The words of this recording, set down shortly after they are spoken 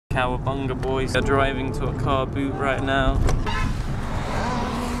Cowabunga boys are driving to a car boot right now.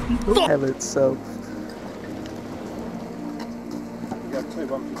 Hell itself. You have two,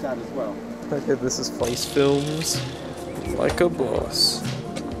 one for your dad as well. Okay, this is Face Films Like a Boss.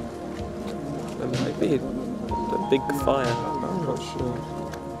 There might be a big fire. I'm not sure.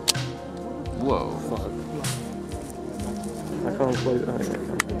 Whoa. Fuck. I can't play that.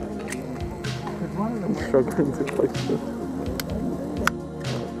 I'm struggling to play this.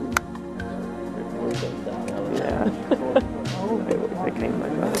 Yeah. They came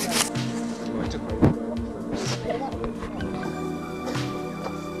like that.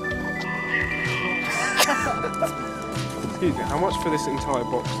 Excuse me, how much for this entire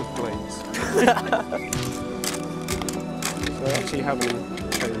box of blades? So actually having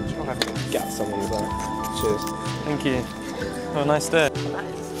change, I'll have to get someone as well. Cheers. Thank you. Have a nice day.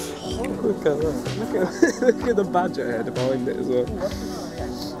 Look at that. Look at the badger head behind it as well.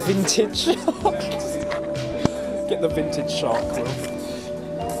 Vintage shark. Get the vintage shark, Will.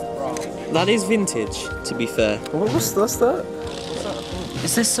 That is vintage, to be fair. What's that?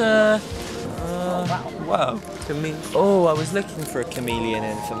 Is this wow. Oh, I was looking for a chameleon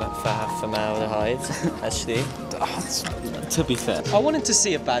in formaldehyde, actually. To be fair. I wanted to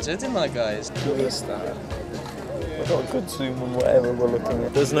see a badger, didn't I, guys? What is that? I've got a good zoom on whatever we're looking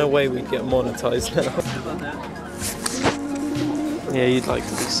at. There's no way we'd get monetized now. Yeah, you'd like to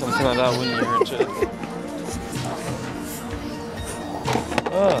do something like that, wouldn't you, Richard?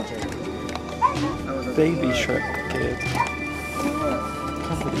 Oh. Baby Shrek kid. I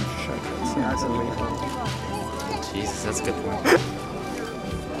can't believe Shrek. That's amazing. Jesus, that's a good point.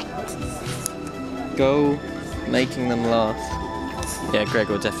 Go making them laugh. Yeah, Greg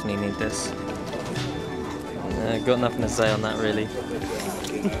will definitely need this. Got nothing to say on that, really.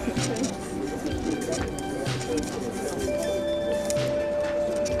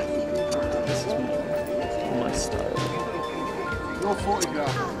 This is my style. Your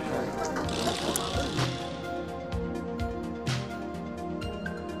photograph.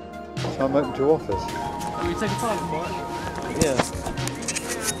 So I'm open to offers. Can we take a time for it? Yeah.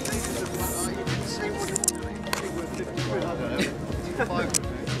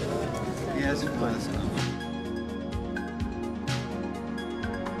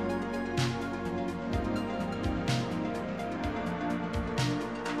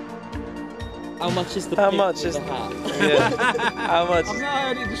 How much is the How pig much with is the hat? Yeah. How much? I've not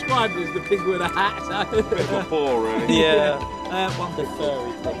heard it described as the pig with a hat. Bit of a bore, really. Yeah. The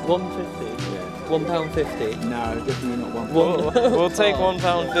furry pig. £1.50. £1.50. No, definitely not one. We'll take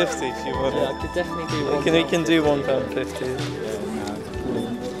 £1.50 if you want. Yeah, I could definitely do We can do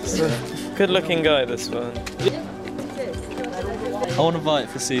 £1.50. Good looking guy, this one. I want to buy it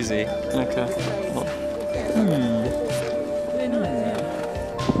for Susie. Okay.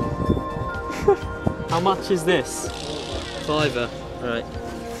 How much is this? £5. Right.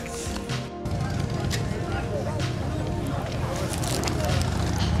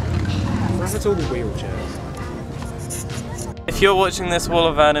 That's all the wheelchairs. If you're watching this wall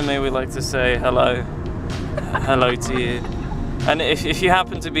of anime, we'd like to say hello. Hello to you. And if you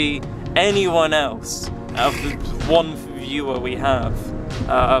happen to be anyone else of the one viewer we have,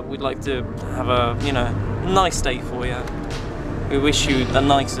 we'd like to have a, nice day for you. We wish you the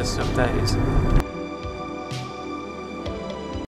nicest of days.